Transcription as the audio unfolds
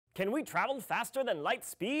Can we travel faster than light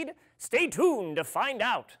speed? Stay tuned to find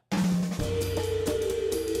out.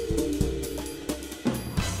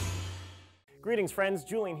 Greetings friends,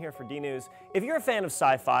 Julian here for DNews. If you're a fan of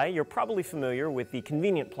sci-fi, you're probably familiar with the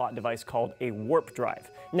convenient plot device called a warp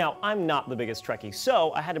drive. Now, I'm not the biggest Trekkie,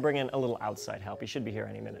 so I had to bring in a little outside help. He should be here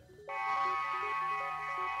any minute.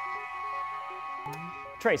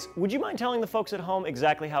 Trace, would you mind telling the folks at home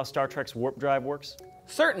exactly how Star Trek's warp drive works?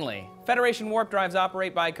 Certainly. Federation warp drives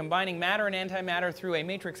operate by combining matter and antimatter through a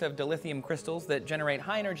matrix of dilithium crystals that generate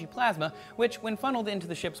high-energy plasma, which, when funneled into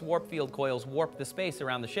the ship's warp field coils, warp the space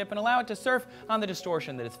around the ship and allow it to surf on the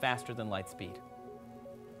distortion that is faster than light speed.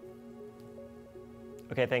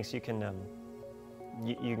 Okay, thanks. You can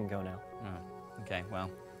go now. Oh, okay,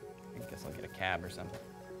 well, I guess I'll get a cab or something.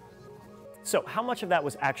 So, how much of that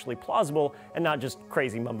was actually plausible and not just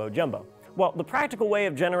crazy mumbo-jumbo? Well, the practical way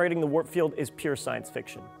of generating the warp field is pure science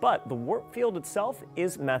fiction, but the warp field itself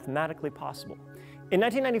is mathematically possible. In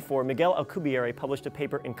 1994, Miguel Alcubierre published a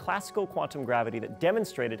paper in Classical Quantum Gravity that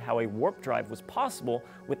demonstrated how a warp drive was possible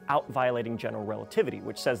without violating general relativity,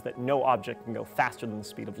 which says that no object can go faster than the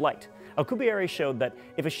speed of light. Alcubierre showed that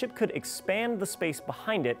if a ship could expand the space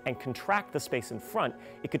behind it and contract the space in front,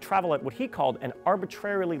 it could travel at what he called an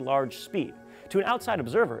arbitrarily large speed. To an outside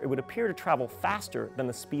observer, it would appear to travel faster than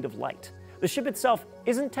the speed of light. The ship itself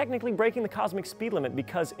isn't technically breaking the cosmic speed limit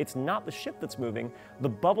because it's not the ship that's moving, the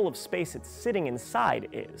bubble of space it's sitting inside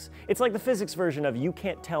is. It's like the physics version of "you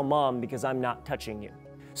can't tell mom because I'm not touching you."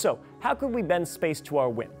 So, how could we bend space to our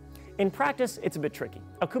whim? In practice, it's a bit tricky.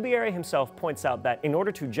 Alcubierre himself points out that in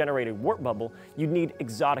order to generate a warp bubble, you'd need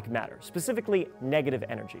exotic matter, specifically negative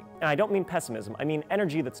energy. And I don't mean pessimism, I mean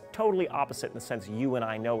energy that's totally opposite in the sense you and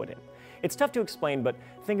I know it in. It's tough to explain, but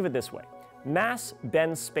think of it this way. Mass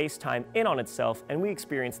bends space-time in on itself, and we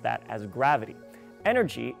experience that as gravity.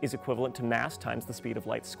 Energy is equivalent to mass times the speed of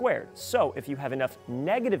light squared. So if you have enough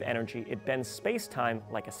negative energy, it bends space-time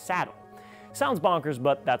like a saddle. Sounds bonkers,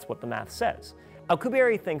 but that's what the math says.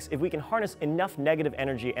 Alcubierre thinks if we can harness enough negative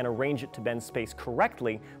energy and arrange it to bend space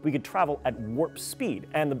correctly, we could travel at warp speed,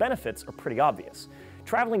 and the benefits are pretty obvious.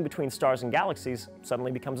 Traveling between stars and galaxies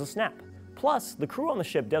suddenly becomes a snap. Plus, the crew on the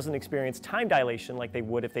ship doesn't experience time dilation like they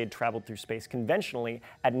would if they had traveled through space conventionally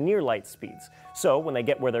at near light speeds. So when they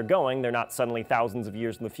get where they're going, they're not suddenly thousands of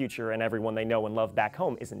years in the future and everyone they know and love back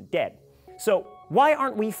home isn't dead. So why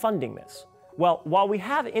aren't we funding this? Well, while we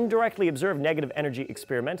have indirectly observed negative energy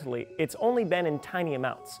experimentally, it's only been in tiny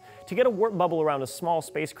amounts. To get a warp bubble around a small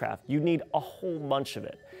spacecraft, you'd need a whole bunch of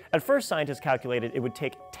it. At first, scientists calculated it would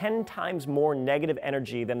take 10 times more negative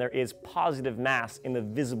energy than there is positive mass in the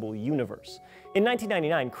visible universe. In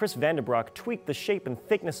 1999, Chris Vandenbroek tweaked the shape and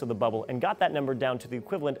thickness of the bubble and got that number down to the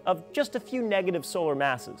equivalent of just a few negative solar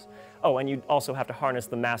masses. Oh, and you'd also have to harness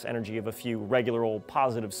the mass energy of a few regular old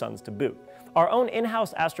positive suns to boot. Our own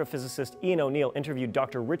in-house astrophysicist Ian O'Neill interviewed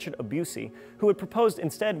Dr. Richard Obuse, who had proposed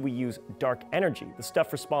instead we use dark energy, the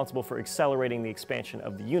stuff responsible for accelerating the expansion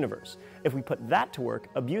of the universe. If we put that to work,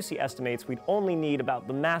 Obuse estimates we'd only need about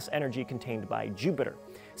the mass energy contained by Jupiter.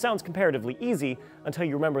 Sounds comparatively easy until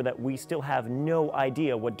you remember that we still have no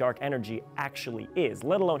idea what dark energy actually is,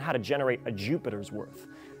 let alone how to generate a Jupiter's worth.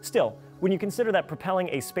 Still, when you consider that propelling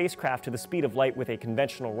a spacecraft to the speed of light with a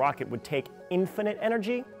conventional rocket would take infinite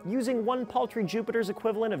energy, using one paltry Jupiter's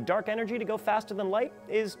equivalent of dark energy to go faster than light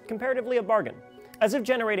is comparatively a bargain. As if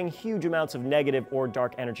generating huge amounts of negative or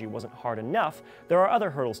dark energy wasn't hard enough, there are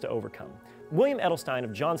other hurdles to overcome. William Edelstein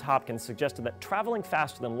of Johns Hopkins suggested that traveling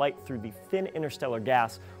faster than light through the thin interstellar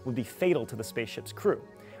gas would be fatal to the spaceship's crew.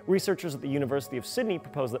 Researchers at the University of Sydney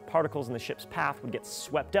proposed that particles in the ship's path would get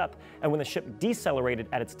swept up, and when the ship decelerated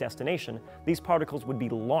at its destination, these particles would be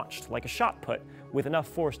launched like a shot put, with enough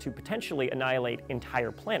force to potentially annihilate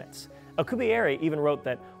entire planets. Alcubierre even wrote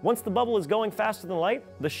that once the bubble is going faster than light,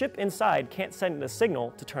 the ship inside can't send a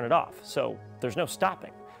signal to turn it off, so there's no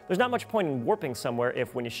stopping. There's not much point in warping somewhere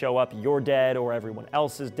if when you show up you're dead or everyone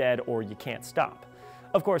else is dead or you can't stop.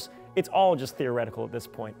 Of course, it's all just theoretical at this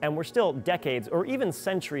point, and we're still decades or even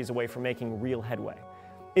centuries away from making real headway.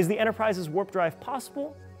 Is the Enterprise's warp drive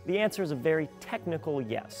possible? The answer is a very technical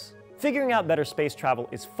yes. Figuring out better space travel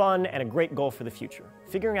is fun and a great goal for the future.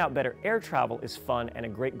 Figuring out better air travel is fun and a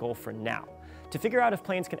great goal for now. To figure out if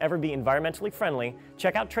planes can ever be environmentally friendly,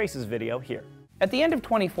 check out Trace's video here. At the end of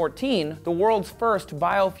 2014, the world's first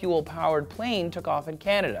biofuel-powered plane took off in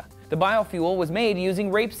Canada. The biofuel was made using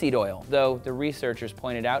rapeseed oil, though the researchers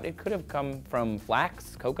pointed out it could have come from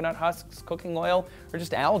flax, coconut husks, cooking oil, or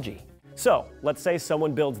just algae. So, let's say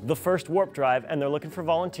someone builds the first warp drive and they're looking for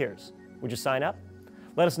volunteers. Would you sign up?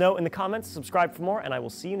 Let us know in the comments, subscribe for more, and I will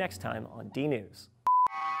see you next time on DNews.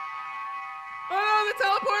 Oh, the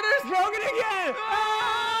teleporter! Ah!